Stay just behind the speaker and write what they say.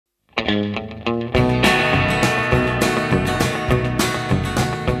What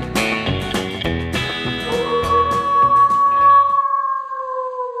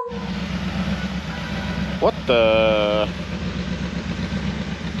the?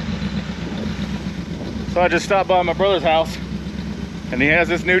 So I just stopped by my brother's house and he has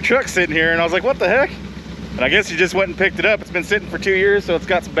this new truck sitting here and I was like, what the heck? And I guess he just went and picked it up. It's been sitting for 2 years, so it's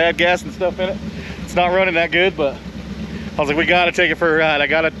got some bad gas and stuff in it. It's not running that good, but I was like, we gotta take it for a ride. I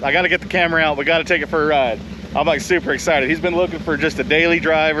gotta get the camera out. We gotta take it for a ride. I'm like super excited. He's been looking for just a daily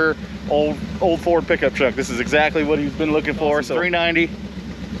driver, old Ford pickup truck. This is exactly what he's been looking for. So 390,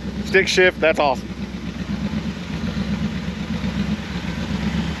 stick shift, that's awesome.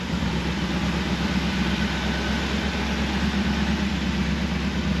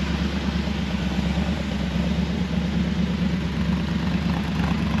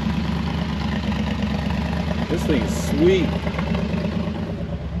 This thing is sweet.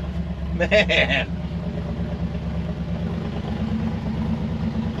 Man.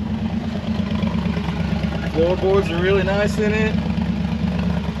 Floorboards are really nice in it.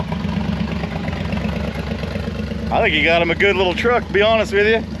 I think you got him a good little truck, to be honest with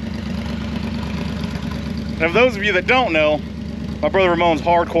you. And for those of you that don't know, my brother Ramon's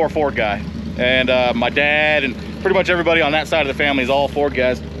hardcore Ford guy. And my dad and pretty much everybody on that side of the family is all Ford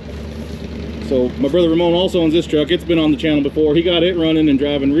guys. So my brother Ramon also owns this truck. It's been on the channel before. He got it running and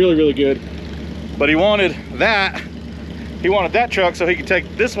driving really, really good. But he wanted that. He wanted that truck so he could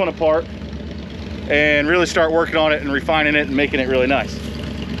take this one apart and really start working on it and refining it and making it really nice.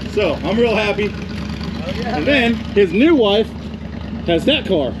 So I'm real happy. Oh, yeah, and then his new wife has that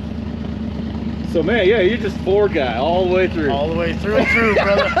car. So man, yeah, you're just Ford guy all the way through. All the way through and through,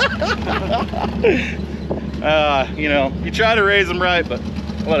 brother. You know, you try to raise them right, but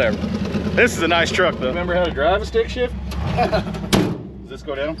whatever. This is a nice truck though. Remember how to drive a stick shift? Does this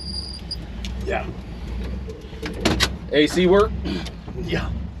go down? Yeah. AC work? Yeah.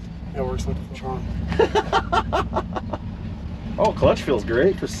 It works like a charm. Oh, clutch feels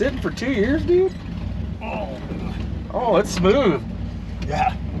great. For sitting for 2 years, dude? Oh, it's smooth.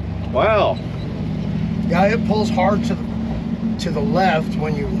 Yeah. Wow. Yeah, it pulls hard to the left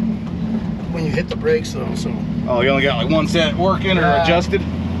when you hit the brakes though, so. Oh, you only got like one set working or adjusted?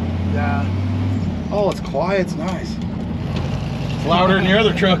 Yeah. Oh, it's quiet, it's nice. It's louder than your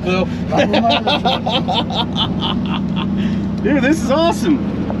other truck though. Dude, this is awesome.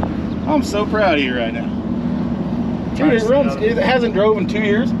 I'm so proud of you right now. Dude, it hasn't drove in 2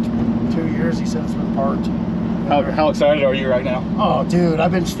 years? 2 years, he said, through parts. How excited are you right now? Oh, dude,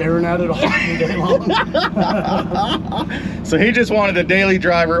 I've been staring at it all day long. So he just wanted a daily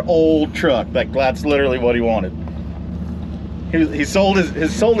driver old truck. Like, that's literally what he wanted. He sold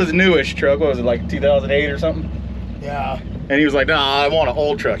his newish truck. What was it, like 2008 or something? Yeah. And he was like, nah, I want an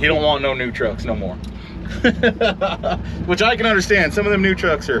old truck. He don't want no new trucks no more. Which I can understand. Some of them new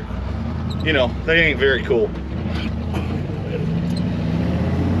trucks are, you know, they ain't very cool.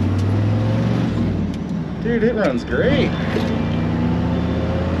 Dude, it runs great.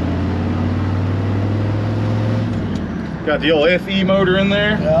 Got the old FE motor in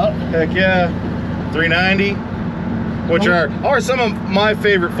there. Yeah. Heck yeah. 390. Which are some of my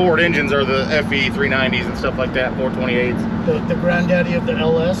favorite Ford engines are the FE 390s and stuff like that, 428s. The granddaddy of the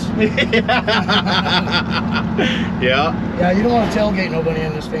LS. Yeah. Yeah, you don't want to tailgate nobody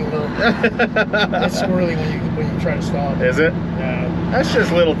in this thing though. It's squirrely when you try to stop. Is it? Yeah. That's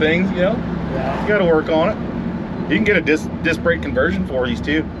just little things, you know. Yeah. You got to work on it. You can get a disc brake conversion for these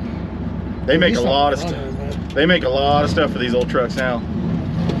too. They make a lot of stuff. They make a lot of stuff for these old trucks now.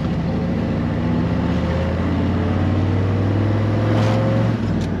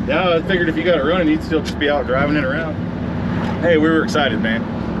 Yeah, I figured if you got it running, you'd still just be out driving it around. Hey, we were excited, man.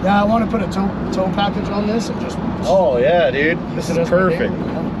 Yeah, I want to put a tow package on this and just. Oh yeah, dude, this is perfect.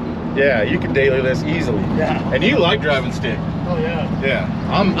 Yeah, you can daily this easily. Yeah. And you like driving stick. Oh yeah. Yeah,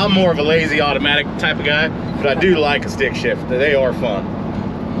 I'm more of a lazy automatic type of guy, but I do like a stick shift. They are fun.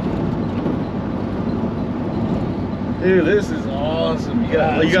 Dude, this is awesome. You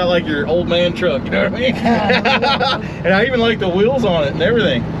got like your old man truck, you know what I mean? And I even like the wheels on it and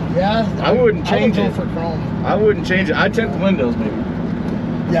everything. Yeah. I wouldn't change it. For chrome. I wouldn't change it. I'd tint the windows maybe.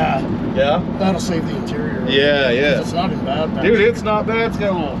 Yeah. Yeah? That'll save the interior. Yeah, yeah. It's not in bad. Dude, it's not bad. It's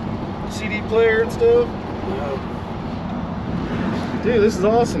got a little CD player and stuff. Yeah. Dude, this is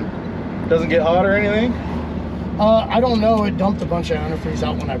awesome. Doesn't get hot or anything? I don't know. It dumped a bunch of antifreeze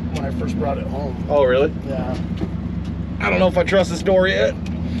out when I first brought it home. Oh, really? Yeah. I don't know if I trust this door yet.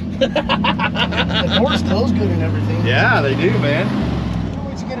 The doors close good and everything. Yeah, they do, man.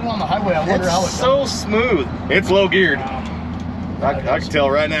 Once you get it on the highway, I wonder how it's so smooth. It's low geared. I can tell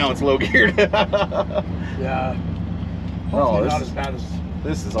right now it's low geared. Yeah. Hopefully not as bad as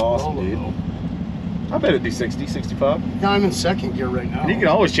this is awesome, dude. I bet it'd do 60, 65. Yeah, I'm in second gear right now. And you can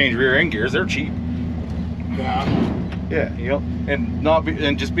always change rear end gears. They're cheap. Yeah. Yeah, you know,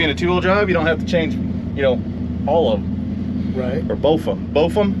 and just being a 2-wheel drive, you don't have to change, you know, all of them. Right. Or both of them.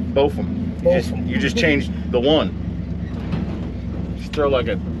 Both of them. You just change the one. Just throw like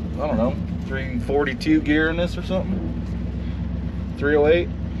a, I don't know, 342 gear in this or something. 308.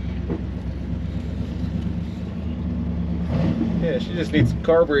 Yeah, she just needs some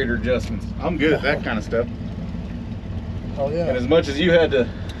carburetor adjustments. I'm good at that kind of stuff. Oh yeah. And as much as you had to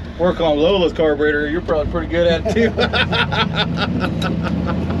work on Lola's carburetor, you're probably pretty good at it too.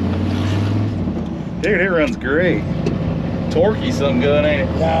 Dude, it runs great. Torquey something good, ain't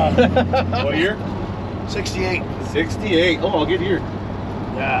it? Yeah. What year? 68. 68. Oh, I'll get here.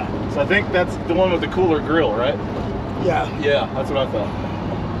 Yeah. So I think that's the one with the cooler grill, right? Yeah. Yeah, that's what I thought.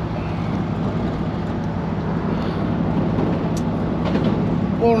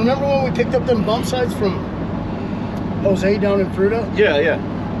 Well, remember when we picked up them bump sides from Jose down in Fruta? Yeah, yeah.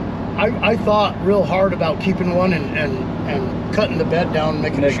 I thought real hard about keeping one and cutting the bed down,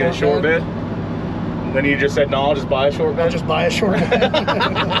 making Make it a short bed. Then you just said, no, I'll just buy a short bed. I'll just buy a short bed.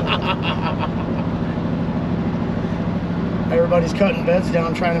 Everybody's cutting beds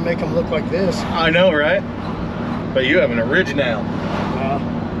down, trying to make them look like this. I know, right? But you have an original.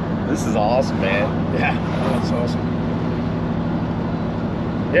 Yeah. This is awesome, man. Yeah, that's awesome.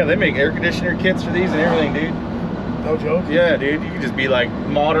 Yeah, they make air conditioner kits for these and everything, dude. No joke? Yeah, dude. You can just be like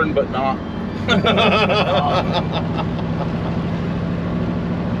modern, but not.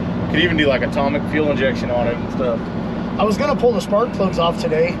 Could even do like atomic fuel injection on it and stuff. I was gonna pull the spark plugs off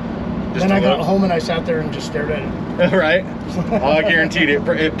today. Then I got home and I sat there and just stared at it. Right? Oh, I guaranteed it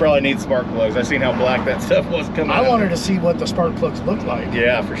probably needs spark plugs. I seen how black that stuff was coming out. I wanted to see what the spark plugs looked like.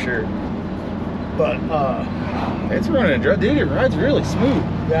 Yeah, for sure. But it's running a dude, it rides really smooth.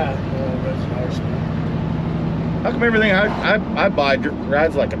 Yeah, that's nice. How come everything I buy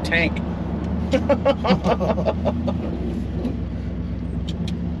rides like a tank?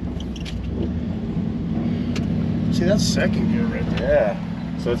 See, that's second gear right there. Yeah.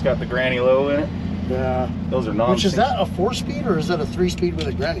 So it's got the granny low in it. Yeah. Those are non. Which is that a 4-speed or is that a 3-speed with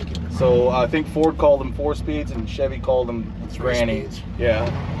a granny gear? So I think Ford called them 4 speeds and Chevy called them granny. Speeds. Yeah.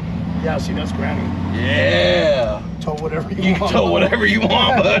 Yeah, see, that's granny. Yeah. Tow whatever you You want. can tow whatever you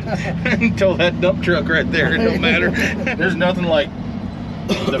want, bud. Tow that dump truck right there. It don't matter. There's nothing like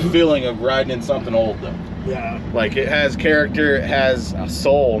the feeling of riding in something old though. Yeah. Like it has character, it has a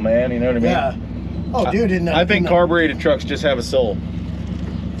soul, man. You know what I mean? Yeah. Oh, dude, I think carbureted trucks just have a soul.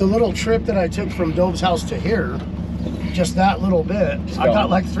 The little trip that I took from Dove's house to here, just that little bit, I got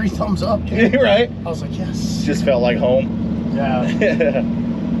like 3 thumbs up, dude. Right? I was like, yes. Just felt like home. Yeah.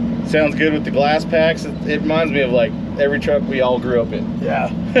 Sounds good with the glass packs. It reminds me of like every truck we all grew up in. Yeah.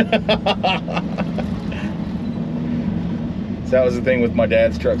 So that was the thing with my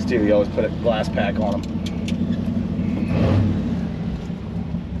dad's trucks too. He always put a glass pack on them.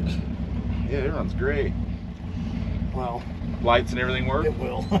 Yeah, it runs great. Well, lights and everything work? It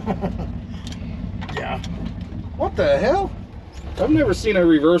will. Yeah. What the hell? I've never seen a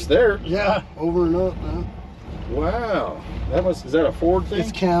reverse there. Yeah, over and up, man. Wow. Is that a Ford thing?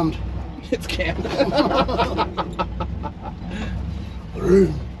 It's cammed. It's cammed.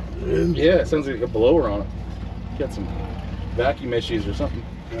 Yeah, it sounds like a blower on it. Got some vacuum issues or something.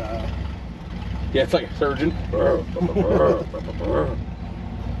 Yeah, it's like a surgeon.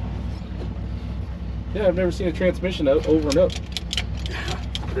 Yeah, I've never seen a transmission over and up.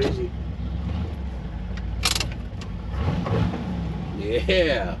 crazy.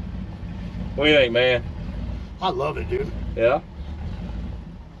 Yeah. What do you think, man? I love it, dude. Yeah?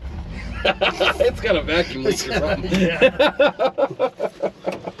 It's got a vacuum leak or something. Yeah.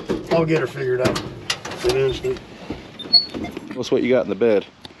 I'll get her figured out. It is, dude. What's what you got in the bed?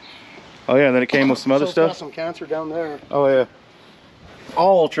 Oh yeah, and then it came with some other It's got stuff? some cancer down there. Oh yeah.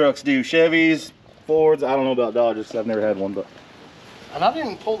 All trucks do. Chevys, Fords. I don't know about Dodges 'cause I've never had one, but. And I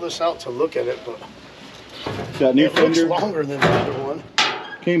didn't pull this out to look at it, but Got new it looks fenders. longer than the other one.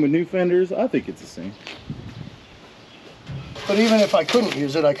 Came with new fenders. I think it's the same. But even if I couldn't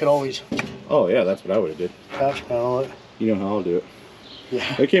use it, I could always Oh yeah, that's what I would have did. patch panel it. You know how I'll do it.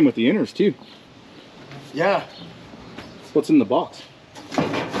 Yeah. It came with the inners too. Yeah. What's in the box?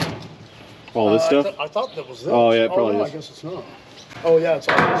 All this stuff? I thought that was this. Oh, yeah, it probably no, is. I guess it's not. Oh yeah, it's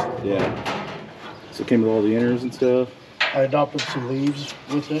all this stuff. Yeah. So it came with all the inners and stuff. I adopted some leaves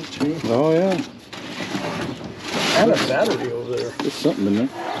with it too. Oh yeah. And a battery over there. There's something in there.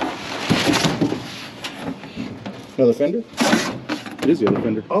 Another fender? It is the other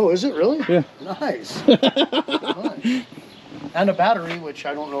fender. Oh, is it really? Yeah. Nice. Nice. And a battery, which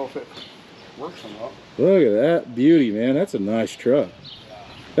I don't know if it works or not. Look at that beauty, man. That's a nice truck.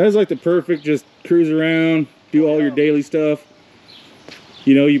 That is like the perfect, just cruise around, do all your daily stuff.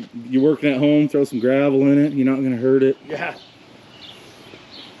 You know, you're working at home, throw some gravel in it. You're not going to hurt it. Yeah.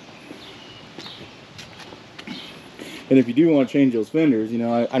 And if you do want to change those fenders, you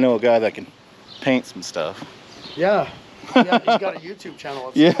know, I know a guy that can paint some stuff. Yeah. Yeah, he's got a YouTube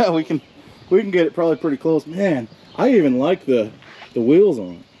channel. Yeah, we can get it probably pretty close. Man, I even like the wheels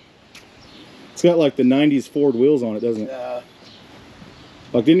on it. It's got like the 90s Ford wheels on it, doesn't it? Yeah.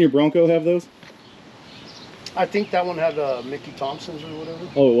 Like, didn't your Bronco have those? I think that one had Mickey Thompson's or whatever.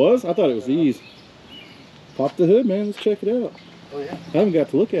 Oh, it was? I thought it was these. Pop the hood, man. Let's check it out. Oh, yeah. I haven't got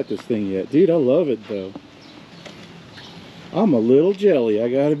to look at this thing yet. Dude, I love it, though. I'm a little jelly, I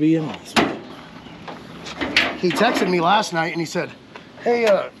gotta be honest with you. He texted me last night and he said,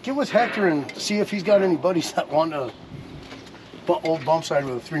 hey, get with Hector and see if he's got any buddies that want a old bump side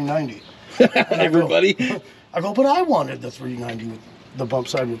with a 390. Everybody? I go, but I wanted the 390 with the bump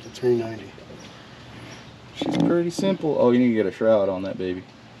side with the 390. She's pretty simple. Oh, you need to get a shroud on that baby.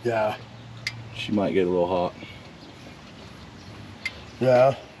 Yeah. She might get a little hot.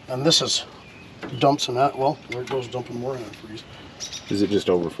 Yeah, and this is dumps in that. Well, there it goes dumping more in it freeze. Is it just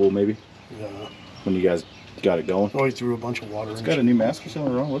over full maybe? Yeah. When you guys got it going? Oh, he threw a bunch of water in. It's got a new master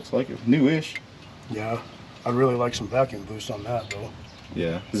cylinder on. Looks like it. New-ish. Yeah. I'd really like some vacuum boost on that though.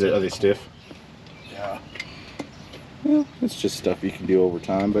 Yeah. Are they stiff? Yeah. Well, it's just stuff you can do over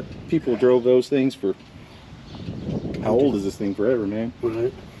time, but people drove those things for... How old is this thing? Forever, man.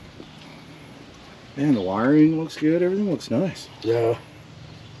 Right. Man, the wiring looks good. Everything looks nice. Yeah.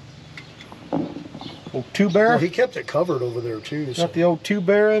 Old two-bear. Well, he kept it covered over there too. So. Got the old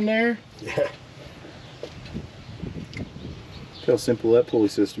two-bear in there. Yeah. Look how simple that pulley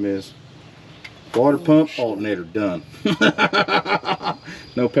system is. Water pump, alternator, done.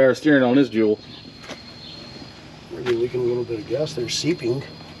 No power steering on this jewel. Maybe leaking a little bit of gas there, seeping.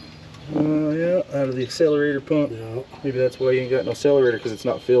 Yeah, out of the accelerator pump. Yeah. Maybe that's why you ain't got no accelerator, because it's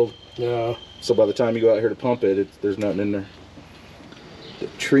not filled. Yeah. So by the time you go out here to pump it, there's nothing in there. The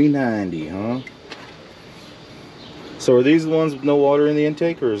 390, huh? So are these the ones with no water in the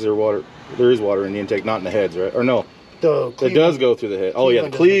intake, or is there water? There is water in the intake, not in the heads, right? Or no? It does go through the head. Oh yeah, the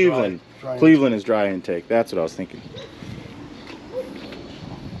Cleveland. Cleveland is dry intake. That's what I was thinking.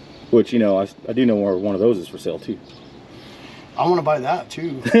 Which, you know, I do know where one of those is for sale too. I want to buy that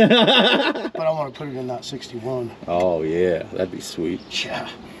too. But I want to put it in that 61. Oh yeah, that'd be sweet. Yeah.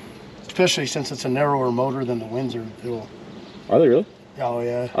 Especially since it's a narrower motor than the Windsor. Are they really? Oh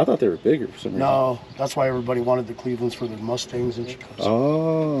yeah. I thought they were bigger for some reason. No, that's why everybody wanted the Clevelands for the Mustangs and shit.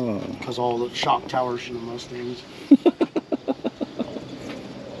 Oh. Because all the shock towers in the Mustangs.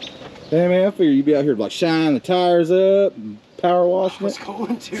 Hey man, I figure you'd be out here like shining the tires up and power washing Let's it. go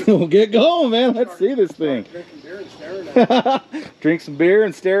into. Well, get going, man. Let's see this thing. Drinking beer and staring at it. Drink some beer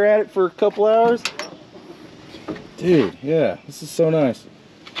and stare at it for a couple hours. Dude, yeah, this is so nice.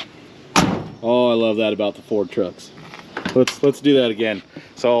 Oh, I love that about the Ford trucks. Let's do that again.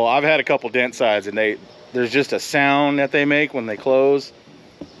 So I've had a couple dent sides, and there's just a sound that they make when they close,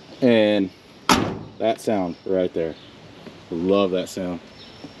 and that sound right there. Love that sound.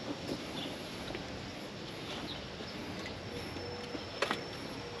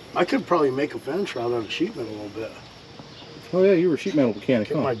 I could probably make a fan shroud out of sheet metal a little bit. Oh yeah, you were a sheet metal mechanic,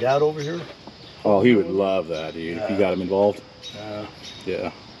 Get huh? my dad over here. Oh, he would love that, dude, if you got him involved.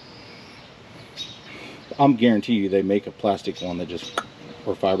 Yeah. I'm guarantee you they make a plastic one that just,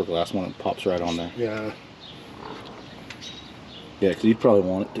 or fiberglass one that pops right on there. Yeah. Yeah, because you'd probably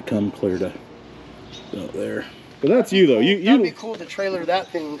want it to come clear to there. But that's you though. That'd be cool to trailer that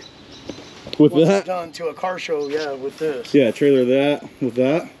thing with once that it's done to a car show. Yeah, with this. Yeah, trailer that with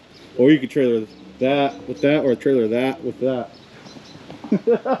that, or you could trailer that with that, or trailer that with that.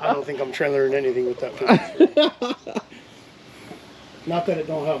 I don't think I'm trailering anything with that thing. Not that it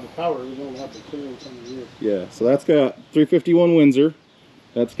don't have the power, we don't have the clearance on the rear. Yeah, so that's got 351 Windsor.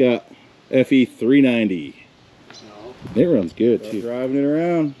 That's got FE 390. No. It runs good too. Driving it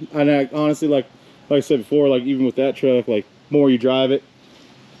around, and honestly, like I said before, like even with that truck, like more you drive it,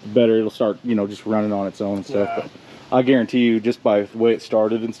 the better it'll start, you know, just running on its own and stuff. Yeah. But I guarantee you, just by the way it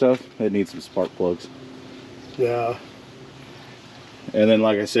started and stuff, it needs some spark plugs. Yeah. And then,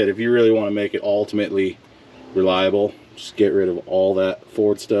 like I said, if you really want to make it ultimately reliable, just get rid of all that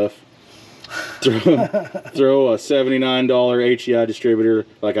Ford stuff. Throw a $79 HEI distributor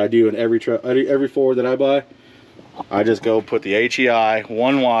like I do in every truck, every Ford that I buy. I just go put the HEI,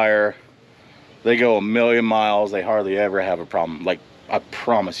 one wire. They go 1,000,000 miles. They hardly ever have a problem. Like I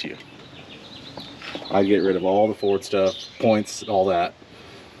promise you. I'd get rid of all the Ford stuff, points, all that.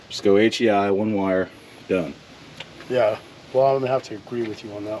 Just go HEI, one wire, done. Yeah, well, I'm gonna have to agree with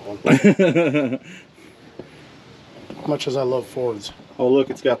you on that one. Much as I love Fords. Oh look,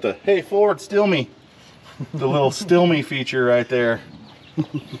 it's got the, hey Ford, still me. The little still me feature right there.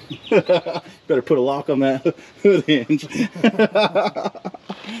 Better put a lock on that hood hinge.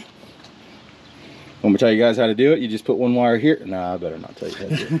 I'm gonna tell you guys how to do it. You just put one wire here. Nah, I better not tell you how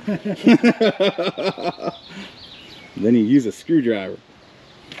to do it. Then you use a screwdriver.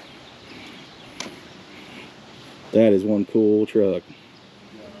 That is one cool truck.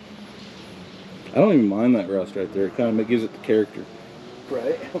 I don't even mind that rust right there. It kind of gives it the character.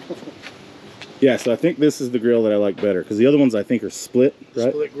 Right. Yeah, so I think this is the grill that I like better, because the other ones I think are split, right?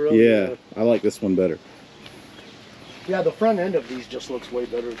 Split grill. Yeah, I like this one better. Yeah, the front end of these just looks way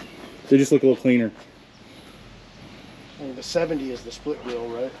better. They just look a little cleaner. I mean, the 70 is the split grill,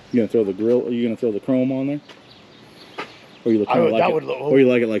 right? You gonna throw the grill? Are you gonna throw the chrome on there? Or you look kind of like it? Or you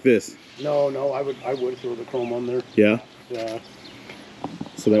like it like this? No, I would throw the chrome on there. Yeah. Yeah.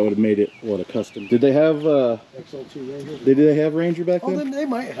 So that would have made it what, a custom. Did they have XL2 Ranger? Did they have Ranger back then? Oh, then they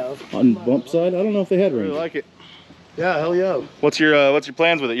might have. On bump side? I don't know if they had Ranger. I really like it. Yeah, hell yeah. What's your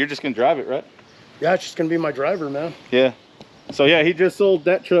plans with it? You're just gonna drive it, right? Yeah, it's just gonna be my driver, man. Yeah. So yeah, he just sold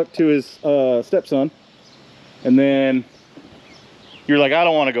that truck to his stepson, and then you're like, I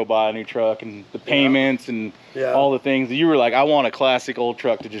don't want to go buy a new truck and the payments and all the things. You were like, I want a classic old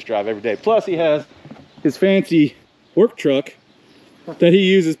truck to just drive every day. Plus, he has his fancy work truck that he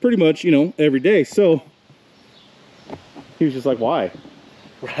uses pretty much, you know, every day. So he was just like, why?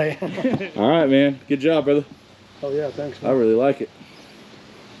 Right. All right, man. Good job, brother. Oh yeah, thanks, man. I really like it.